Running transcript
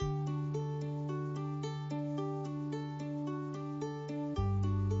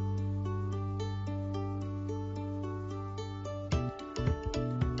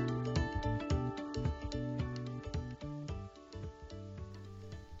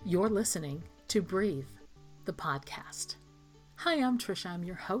You're listening to Breathe, the podcast. Hi, I'm Trisha. I'm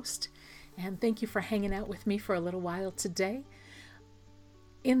your host, and thank you for hanging out with me for a little while today.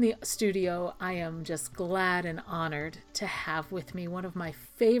 In the studio, I am just glad and honored to have with me one of my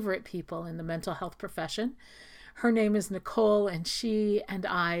favorite people in the mental health profession. Her name is Nicole, and she and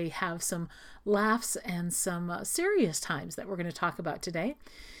I have some laughs and some serious times that we're going to talk about today.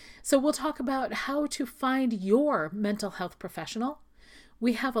 So we'll talk about how to find your mental health professional.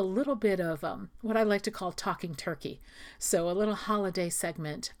 We have a little bit of what I like to call talking turkey. So a little holiday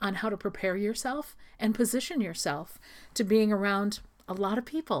segment on how to prepare yourself and position yourself to being around a lot of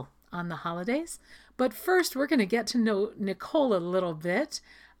people on the holidays. But first, we're going to get to know Nicole a little bit.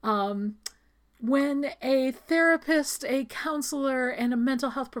 When a therapist, a counselor, and a mental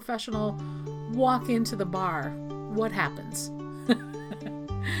health professional walk into the bar, what happens?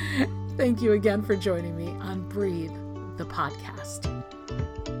 Thank you again for joining me on Breathe, the podcast.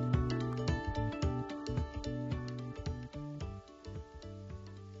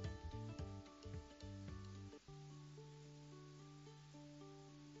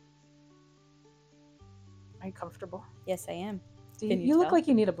 Are you comfortable? Yes, I am. You look like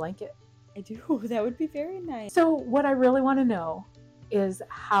you need a blanket. I do. That would be very nice. So what I really want to know is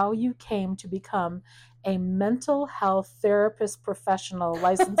how you came to become a mental health therapist professional,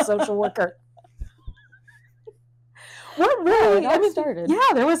 licensed social worker. What really? Started.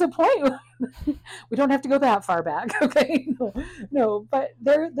 Yeah, there was a point. We don't have to go that far back, okay? No, but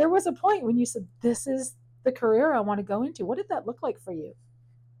there was a point when you said, this is the career I want to go into. What did that look like for you?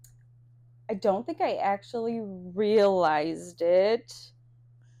 I don't think I actually realized it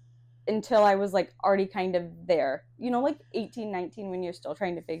until I was like already kind of there. You know, like 18, 19, when you're still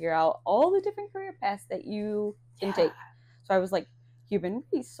trying to figure out all the different career paths that you can take. So I was like human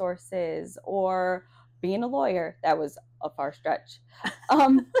resources or being a lawyer. That was a far stretch.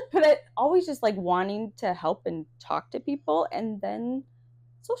 But I always just like wanting to help and talk to people. And then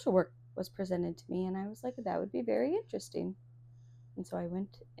social work was presented to me and I was like, that would be very interesting. And so I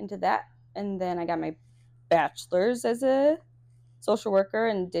went into that. And then I got my bachelor's as a social worker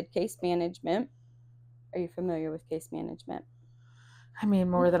and did case management. Are you familiar with case management? I mean,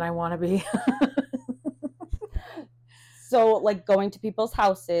 more than I want to be. So like going to people's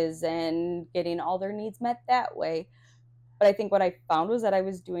houses and getting all their needs met that way. But I think what I found was that I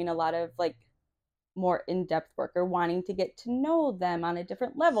was doing a lot of like more in-depth work or wanting to get to know them on a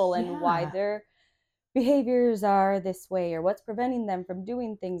different level and why their behaviors are this way or what's preventing them from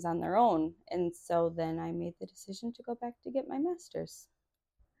doing things on their own. And so then I made the decision to go back to get my master's.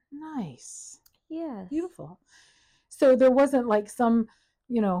 Nice. Yes. Beautiful. So there wasn't like some,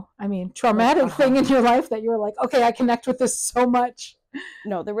 traumatic thing in your life that you were like, okay, I connect with this so much.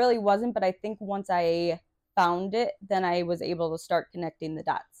 No, there really wasn't. But I think once I found it, then I was able to start connecting the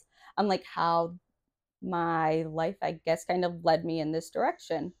dots on like how my life, I guess, kind of led me in this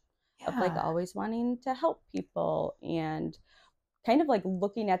direction. Of like always wanting to help people and kind of like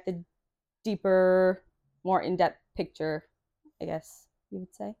looking at the deeper, more in-depth picture, I guess you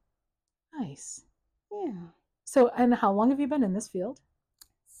would say. Nice. Yeah. So, and how long have you been in this field?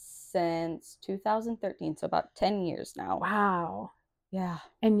 Since 2013, so about 10 years now. Wow. Yeah.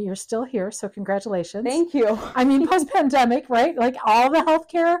 And you're still here, so congratulations. Thank you. I mean, post-pandemic, right? Like all the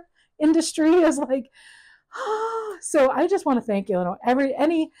healthcare industry is like, so I just want to thank you,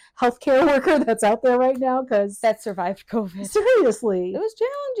 any healthcare worker that's out there right now, because that survived COVID. Seriously, it was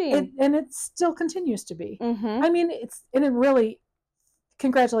challenging, and it still continues to be. Mm-hmm. I mean, it really.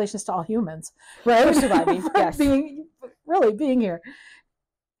 Congratulations to all humans, right? For surviving, yes, being here.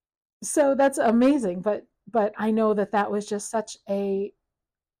 So that's amazing, but I know that was just such a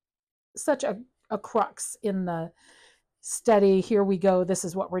crux in the steady, here we go, this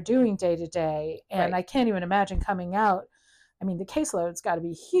is what we're doing day to day. And I can't even imagine coming out. I mean, the caseload's got to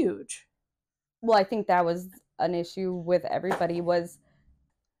be huge. Well, I think that was an issue with everybody was,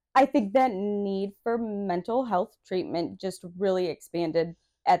 I think that need for mental health treatment just really expanded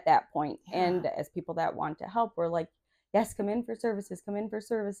at that point. Yeah. And as people that want to help, we're like, yes, come in for services.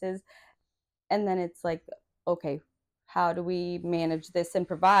 And then it's like, okay, how do we manage this and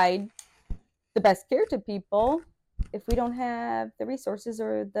provide the best care to people if we don't have the resources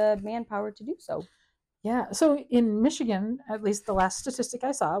or the manpower to do so? Yeah. So in Michigan, at least the last statistic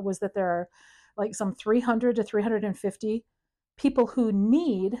I saw was that there are like some 300 to 350 people who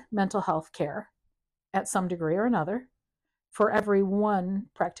need mental health care at some degree or another for every one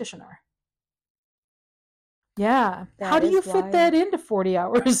practitioner. Yeah. How do you fit that into 40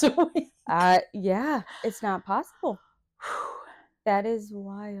 hours a week? Yeah, it's not possible. That is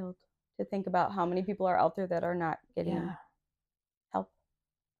wild to think about how many people are out there that are not getting help.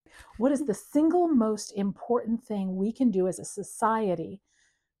 What is the single most important thing we can do as a society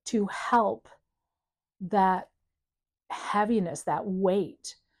to help that heaviness, that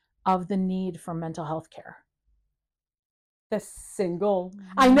weight of the need for mental health care? The single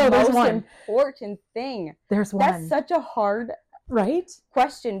I know there's most one. important thing. There's one. That's such a hard right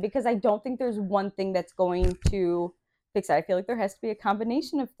question, because I don't think there's one thing that's going to fix it. I feel like there has to be a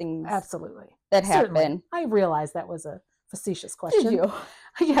combination of things Absolutely. that Certainly. happen. I realized that was a facetious question. Did you?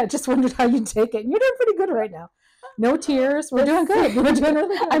 Yeah, I just wondered how you'd take it. You're doing pretty good right now. No tears. We're doing good. We're doing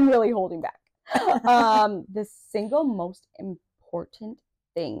really good. I'm really holding back. The single most important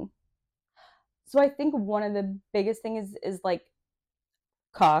thing. So I think one of the biggest things is like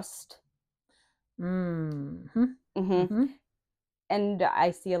cost. Mm-hmm. Mm-hmm. Mm-hmm. And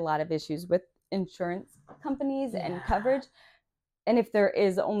I see a lot of issues with insurance companies Yeah. and coverage. And if there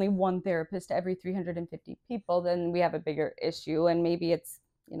is only one therapist to every 350 people, then we have a bigger issue. And maybe it's,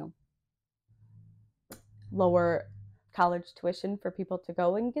 lower college tuition for people to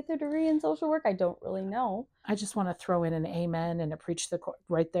go and get their degree in social work. I don't really know. I just want to throw in an amen and a preach the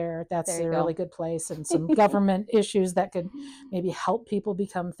right there. That's There you a go. really good place, and some government issues that could maybe help people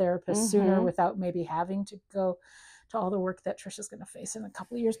become therapists sooner without maybe having to go to all the work that Trisha's going to face in a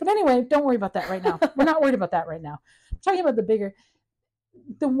couple of years. But anyway, don't worry about that right now. We're not worried about that right now. We're talking about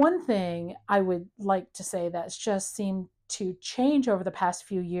the one thing I would like to say that's just seemed to change over the past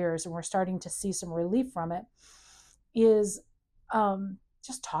few years, and we're starting to see some relief from it, is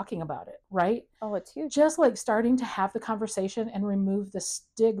just talking about it, right? Oh, it's huge. Just like starting to have the conversation and remove the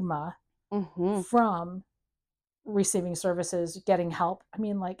stigma from receiving services, getting help. I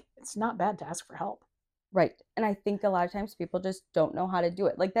mean, like, it's not bad to ask for help. Right. And I think a lot of times people just don't know how to do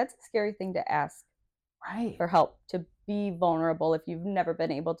it. Like, that's a scary thing to ask for help, to be vulnerable if you've never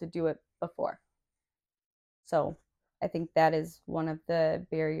been able to do it before. So I think that is one of the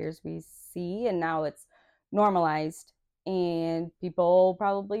barriers we see, and now it's normalized, and people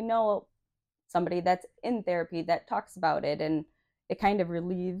probably know somebody that's in therapy that talks about it, and it kind of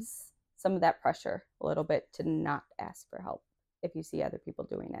relieves some of that pressure a little bit to not ask for help if you see other people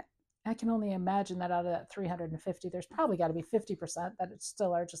doing it. I can only imagine that out of that 350, there's probably got to be 50% that it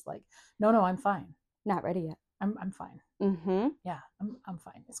still are just like, no, I'm fine. Not ready yet. I'm fine. Yeah, I'm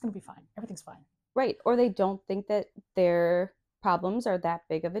fine. It's going to be fine. Everything's fine. Right. Or they don't think that their problems are that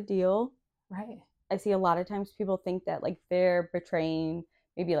big of a deal. Right. I see a lot of times people think that like they're betraying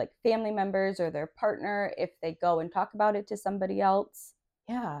maybe like family members or their partner if they go and talk about it to somebody else.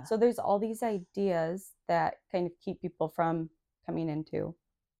 Yeah. So there's all these ideas that kind of keep people from coming into.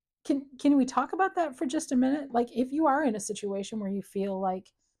 Can we talk about that for just a minute? Like, if you are in a situation where you feel like,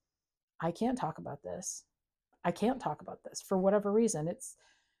 I can't talk about this, for whatever reason,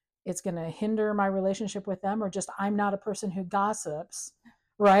 it's going to hinder my relationship with them, or just I'm not a person who gossips,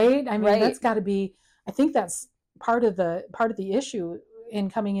 right? I mean, that's got to be, I think that's part of the issue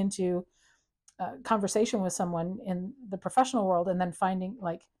in coming into conversation with someone in the professional world, and then finding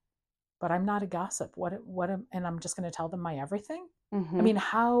like, but I'm not a gossip. And I'm just going to tell them my everything. I mean,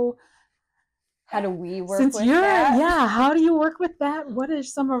 how do we work with that? Yeah, how do you work with that? What are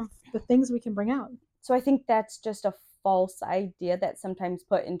some of the things we can bring out? So I think that's just a false idea that's sometimes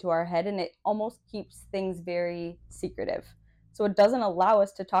put into our head, and it almost keeps things very secretive. So it doesn't allow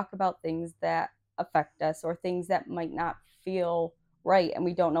us to talk about things that affect us or things that might not feel right, and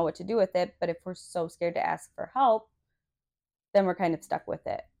we don't know what to do with it. But if we're so scared to ask for help, then we're kind of stuck with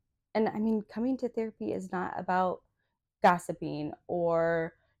it. And I mean, coming to therapy is not about gossiping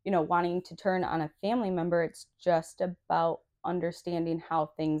or, wanting to turn on a family member. It's just about understanding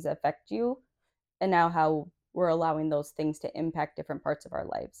how things affect you, and now how we're allowing those things to impact different parts of our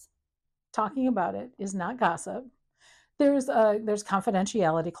lives. Talking about it is not gossip. There's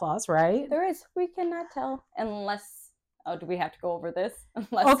confidentiality clause, right? There is. We cannot tell unless, do we have to go over this?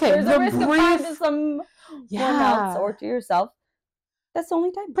 Unless there's a risk of harm to someone else or to yourself. That's the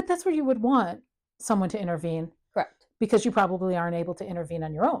only time. But that's where you would want someone to intervene. Correct. Because you probably aren't able to intervene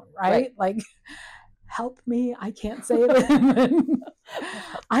on your own, right? Like, help me, I can't say it.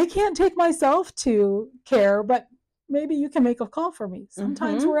 I can't take myself to care, but maybe you can make a call for me.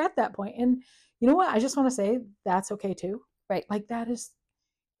 Sometimes we're at that point. And you know what? I just want to say that's okay too. Right. Like, it's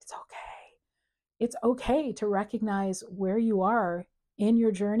okay. It's okay to recognize where you are in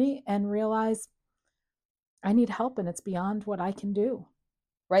your journey and realize I need help and it's beyond what I can do.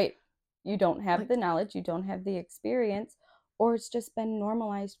 Right. You don't have the knowledge, you don't have the experience, or it's just been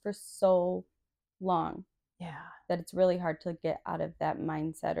normalized for so long. Yeah. That it's really hard to get out of that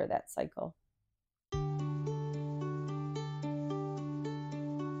mindset or that cycle.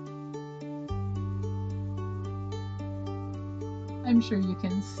 I'm sure you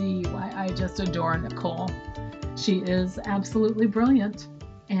can see why I just adore Nicole. She is absolutely brilliant.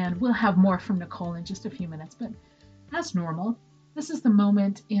 And we'll have more from Nicole in just a few minutes. But as normal, this is the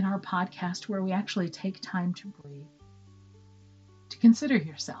moment in our podcast where we actually take time to breathe, to consider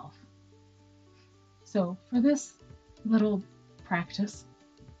yourself. So for this little practice,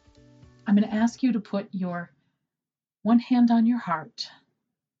 I'm going to ask you to put your one hand on your heart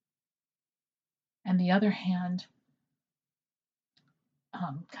and the other hand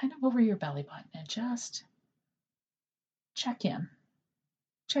kind of over your belly button and just check in.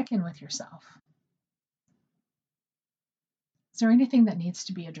 Check in with yourself. Is there anything that needs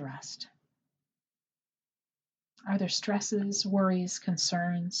to be addressed? Are there stresses, worries,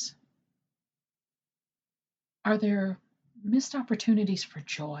 concerns? Are there missed opportunities for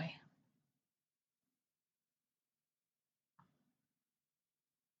joy?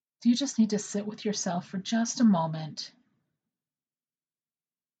 Do you just need to sit with yourself for just a moment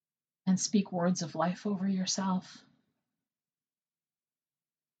and speak words of life over yourself?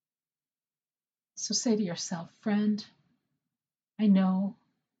 So say to yourself, friend, I know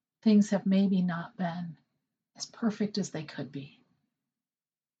things have maybe not been as perfect as they could be,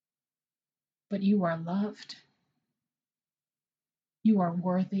 but you are loved, you are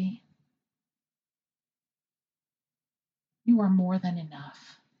worthy, you are more than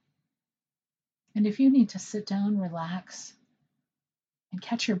enough. And if you need to sit down, relax, and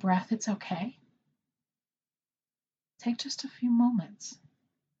catch your breath, it's okay. Take just a few moments.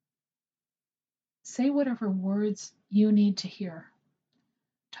 Say whatever words you need to hear.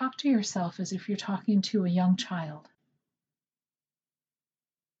 Talk to yourself as if you're talking to a young child.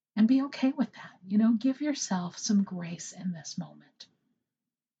 And be okay with that. Give yourself some grace in this moment.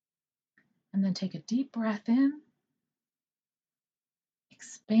 And then take a deep breath in,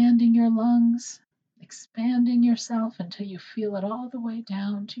 expanding your lungs, expanding yourself until you feel it all the way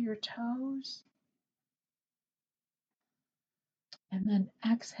down to your toes. And then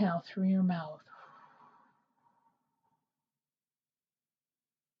exhale through your mouth.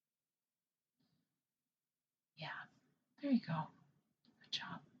 Yeah, there you go. Good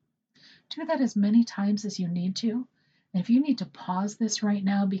job. Do that as many times as you need to. And if you need to pause this right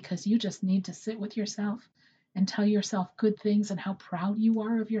now because you just need to sit with yourself and tell yourself good things and how proud you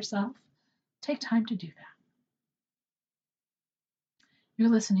are of yourself, take time to do that. You're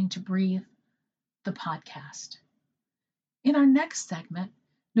listening to Breathe, the podcast. In our next segment,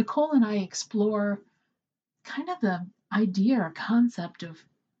 Nicole and I explore kind of the idea or concept of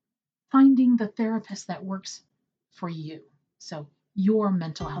finding the therapist that works for you. So, your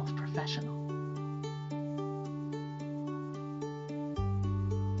mental health professional.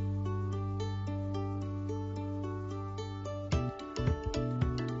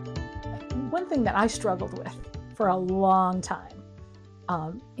 One thing that I struggled with for a long time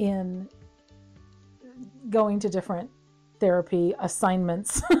in going to different therapy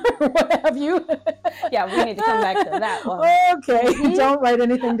assignments, what have you? Yeah, we need to come back to that one. Okay, don't write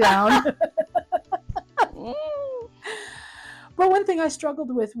anything down. But one thing I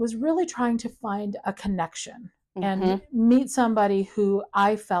struggled with was really trying to find a connection and meet somebody who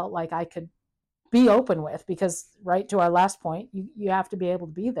I felt like I could be open with, because right to our last point, you have to be able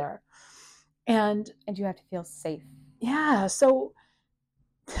to be there. And you have to feel safe. Yeah, so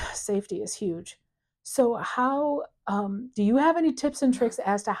safety is huge. So how do you have any tips and tricks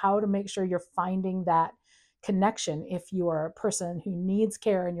as to how to make sure you're finding that connection if you are a person who needs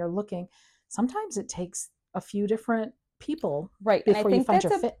care and you're looking? Sometimes it takes a few different people, right? Before and I think you find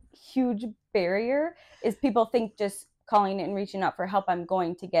that's your fit. Huge barrier is people think just calling and reaching out for help, I'm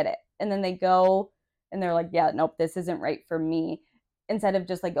going to get it, and then they go and they're like, yeah, nope, this isn't right for me, instead of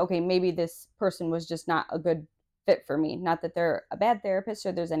just like, okay, maybe this person was just not a good fit for me. Not that they're a bad therapist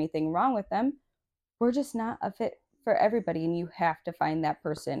or there's anything wrong with them. We're just not a fit for everybody, and you have to find that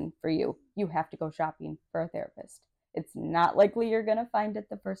person for you. You have to go shopping for a therapist. It's not likely you're going to find it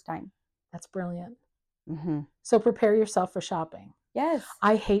the first time. That's brilliant. So prepare yourself for shopping. Yes.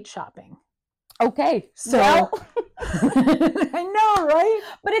 I hate shopping. Okay. So I know, right?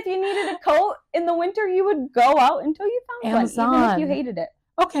 But if you needed a coat in the winter, you would go out until you found Amazon. one, even if you hated it.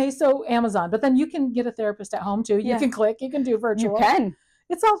 Okay, so Amazon. But then you can get a therapist at home too. You can click, you can do virtual. You can.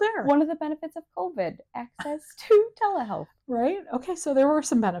 It's all there. One of the benefits of COVID, access to telehealth. Right? Okay, so there were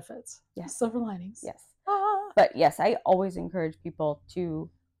some benefits. Yes. Silver linings. Yes. But yes, I always encourage people to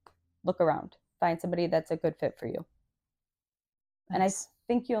look around. Find somebody that's a good fit for you. Nice. And I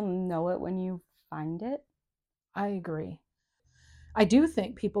think you'll know it when you find it. I agree. I do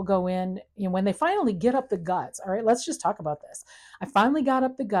think people go in, when they finally get up the guts. All right, let's just talk about this. I finally got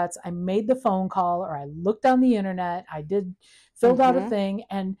up the guts. I made the phone call, or I looked on the internet. I filled out a thing,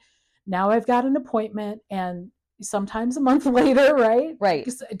 and now I've got an appointment, and sometimes a month later, right? Right.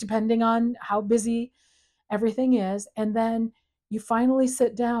 Depending on how busy everything is. And then you finally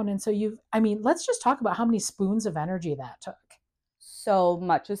sit down. And so let's just talk about how many spoons of energy that took. So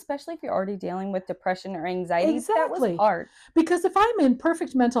much, especially if you're already dealing with depression or anxiety. Exactly. That was hard. Because if I'm in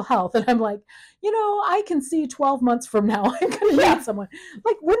perfect mental health and I'm like, I can see 12 months from now I'm going to meet someone,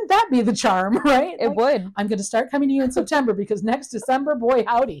 like, wouldn't that be the charm, right? It would. I'm going to start coming to you in September because next December, boy,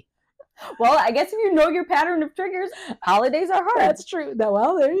 howdy. Well, I guess if you know your pattern of triggers, holidays are hard. That's true.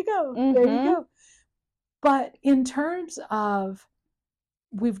 Well, there you go. There you go. But in terms of,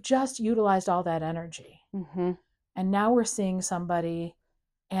 we've just utilized all that energy. And now we're seeing somebody,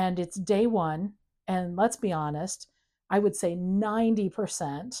 and it's day one. And let's be honest, I would say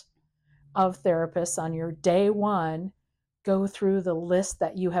 90% of therapists on your day one go through the list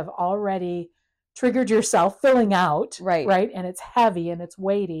that you have already triggered yourself filling out. Right. And it's heavy and it's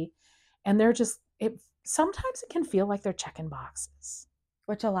weighty. And they're just, sometimes it can feel like they're checking boxes.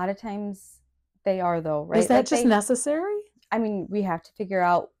 Which a lot of times they are, though, right? Is that just necessary? I mean, we have to figure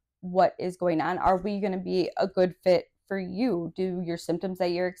out what is going on. Are we going to be a good fit for you? Do your symptoms that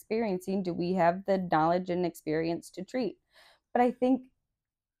you're experiencing, do we have the knowledge and experience to treat? But I think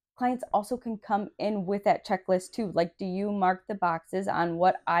clients also can come in with that checklist too. Like, do you mark the boxes on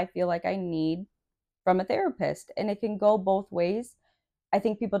what I feel like I need from a therapist? And it can go both ways. I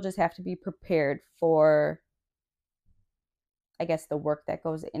think people just have to be prepared for, I guess, the work that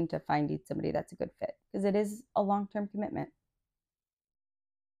goes into finding somebody that's a good fit, because it is a long-term commitment.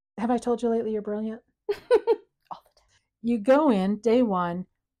 Have I told you lately you're brilliant? All the time. You go in day one,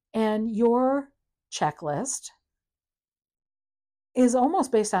 and your checklist is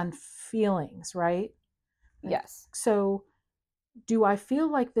almost based on feelings, right? Yes. So, do I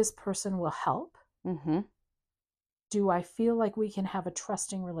feel like this person will help? Do I feel like we can have a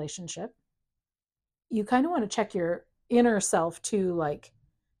trusting relationship? You kind of want to check your inner self too, like,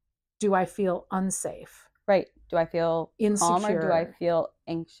 do I feel unsafe? Right. Do I feel insecure? Calm, or do I feel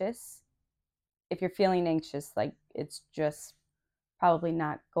anxious? If you're feeling anxious, like, it's just probably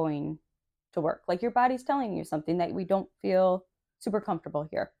not going to work. Like, your body's telling you something that we don't feel super comfortable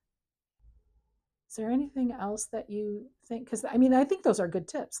here. Is there anything else that you think? Because I think those are good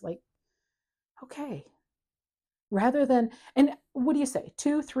tips. Like, okay, rather than, and what do you say,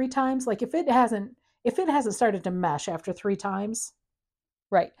 2-3 times? Like, if it hasn't started to mesh after 3 times,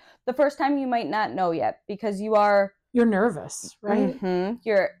 right? The first time you might not know yet, because you're nervous, right?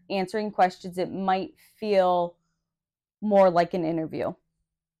 You're answering questions. It might feel more like an interview.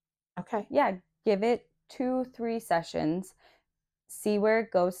 Okay. Yeah, give it 2-3 sessions. See where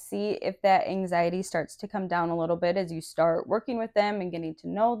it goes. See if that anxiety starts to come down a little bit as you start working with them and getting to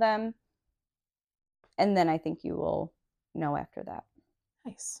know them. And then I think you will know after that.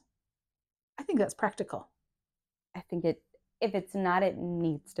 Nice. I think that's practical. I think if it's not, it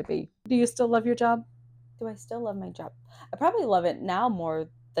needs to be. Do you still love your job? Do I still love my job? I probably love it now more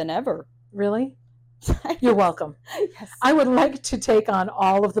than ever. Really? You're welcome. Yes. I would like to take on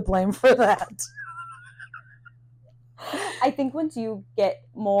all of the blame for that. I think once you get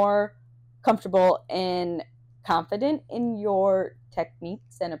more comfortable and confident in your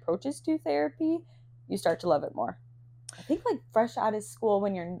techniques and approaches to therapy, you start to love it more. I think, like, fresh out of school,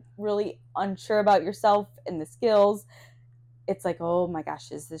 when you're really unsure about yourself and the skills, it's like, oh my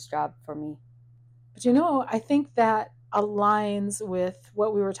gosh, is this job for me? But I think that aligns with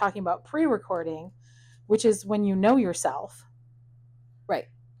what we were talking about pre-recording, which is when you know yourself. Right.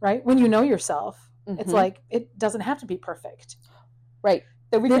 Right? When you know yourself, it's like, it doesn't have to be perfect. Right.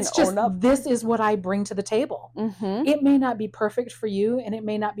 That we can own up. This is what I bring to the table. It may not be perfect for you, and it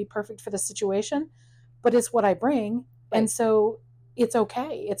may not be perfect for the situation, but it's what I bring. Right. And so it's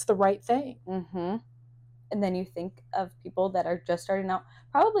okay. It's the right thing. And then you think of people that are just starting out,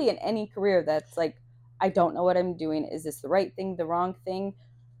 probably in any career, that's like, I don't know what I'm doing. Is this the right thing, the wrong thing?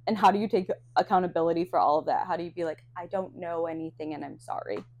 And how do you take accountability for all of that? How do you be like, I don't know anything and I'm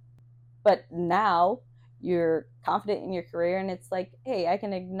sorry? But now you're confident in your career, and it's like, hey, I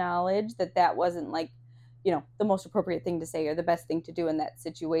can acknowledge that wasn't, like, the most appropriate thing to say or the best thing to do in that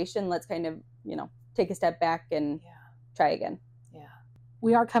situation. Let's kind of, take a step back and try again. Yeah.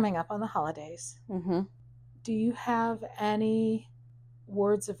 We are coming up on the holidays. Do you have any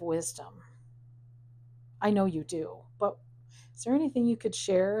words of wisdom? I know you do, but is there anything you could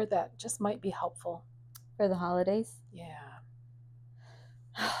share that just might be helpful? For the holidays? Yeah.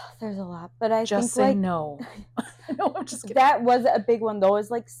 There's a lot, but I just think, say like, no. No, I'm just kidding. That was a big one, though,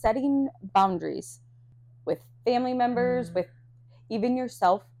 is like setting boundaries with family members, with even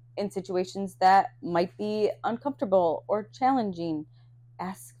yourself in situations that might be uncomfortable or challenging.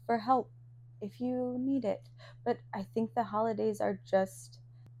 Ask for help if you need it. But I think the holidays are just,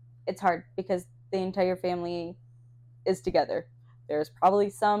 it's hard because the entire family is together. There's probably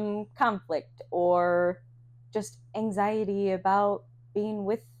some conflict or just anxiety about being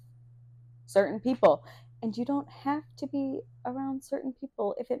with certain people. And you don't have to be around certain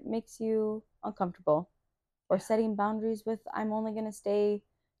people if it makes you uncomfortable. Or setting boundaries with, I'm only going to stay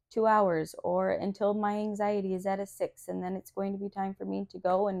 2 hours or until my anxiety is at a 6, and then it's going to be time for me to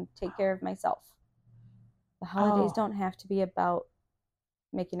go and take care of myself. The holidays don't have to be about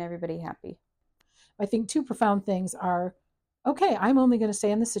making everybody happy. I think two profound things are, okay, I'm only going to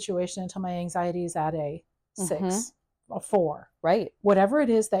stay in this situation until my anxiety is at a 6, a 4. Right. Whatever it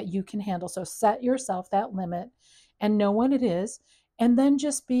is that you can handle. So set yourself that limit and know what it is. And then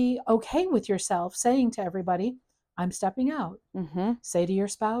just be okay with yourself saying to everybody, I'm stepping out. Say to your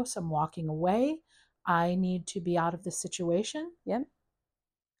spouse, I'm walking away. I need to be out of this situation. Yep.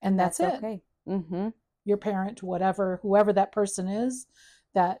 And that's it. Okay. Your parent, whoever that person is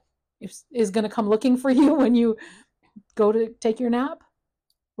that is going to come looking for you when you go to take your nap,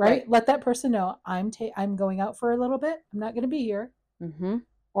 right? Let that person know, I'm going out for a little bit. I'm not going to be here.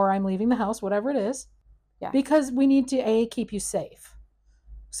 Or I'm leaving the house, whatever it is. Yeah. Because we need to, keep you safe.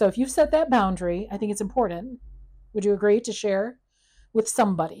 So if you've set that boundary, I think it's important. Would you agree to share with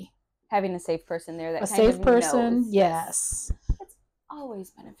somebody? Having a safe person there that a kind safe of person, knows. Yes. It's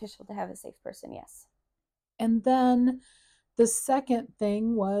always beneficial to have a safe person, yes. And then the second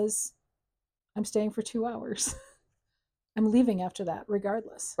thing was, I'm staying for 2 hours. I'm leaving after that,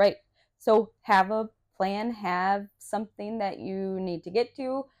 regardless. Right. So have a plan, have something that you need to get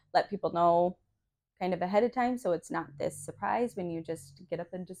to, let people know kind of ahead of time so it's not this surprise when you just get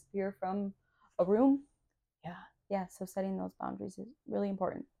up and disappear from a room. Yeah, so setting those boundaries is really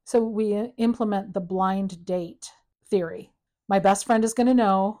important. So we implement the blind date theory. My best friend is going to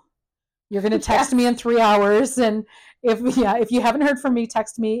know. You're going to text me in 3 hours, and if you haven't heard from me,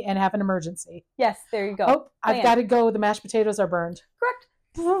 text me and have an emergency. Yes, there you go. Oh, I've got to go. The mashed potatoes are burned. Correct.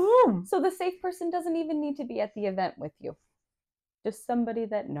 So the safe person doesn't even need to be at the event with you. Just somebody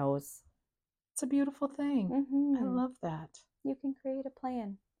that knows. It's a beautiful thing. I love that. You can create a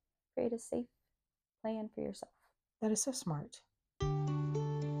plan. Create a safe plan for yourself. That is so smart.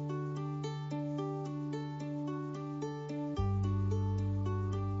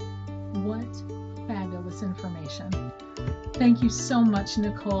 What fabulous information. Thank you so much,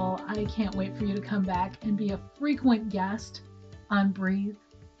 Nicole. I can't wait for you to come back and be a frequent guest on Breathe,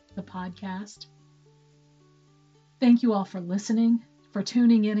 the podcast. Thank you all for listening, for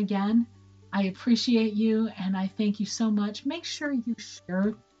tuning in again. I appreciate you, and I thank you so much. Make sure you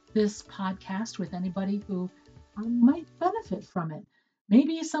share this podcast with anybody who might benefit from it.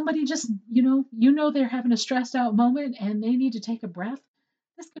 Maybe somebody just, they're having a stressed out moment and they need to take a breath.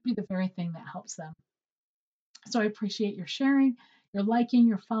 This could be the very thing that helps them. So I appreciate your sharing, your liking,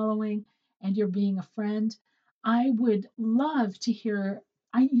 your following, and your being a friend. I would love to hear,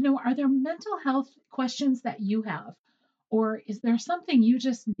 are there mental health questions that you have? Or is there something you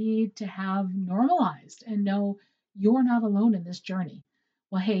just need to have normalized and know you're not alone in this journey?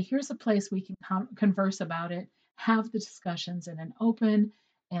 Well, hey, here's a place we can converse about it, have the discussions in an open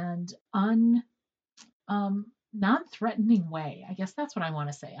and non-threatening way. I guess that's what I want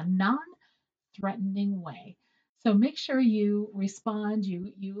to say, a non-threatening way. So make sure you respond,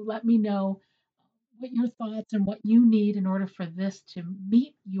 you let me know what your thoughts and what you need in order for this to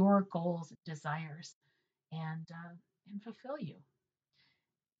meet your goals and desires and fulfill you.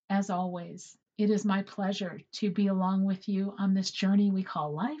 As always, it is my pleasure to be along with you on this journey we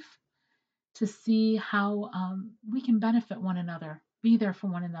call life, to see how we can benefit one another, be there for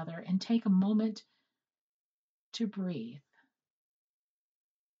one another, and take a moment to breathe.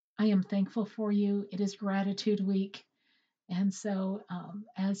 I am thankful for you. It is Gratitude Week. And so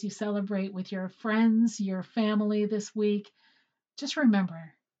as you celebrate with your friends, your family this week, just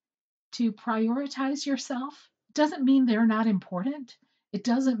remember to prioritize yourself. It doesn't mean they're not important. It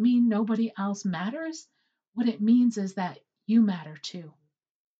doesn't mean nobody else matters. What it means is that you matter too.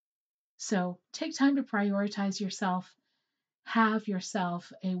 So take time to prioritize yourself. Have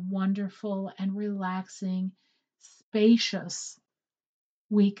yourself a wonderful and relaxing, spacious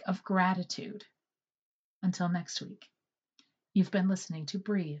week of gratitude. Until next week, you've been listening to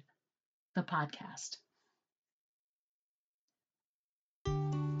Breathe, the podcast.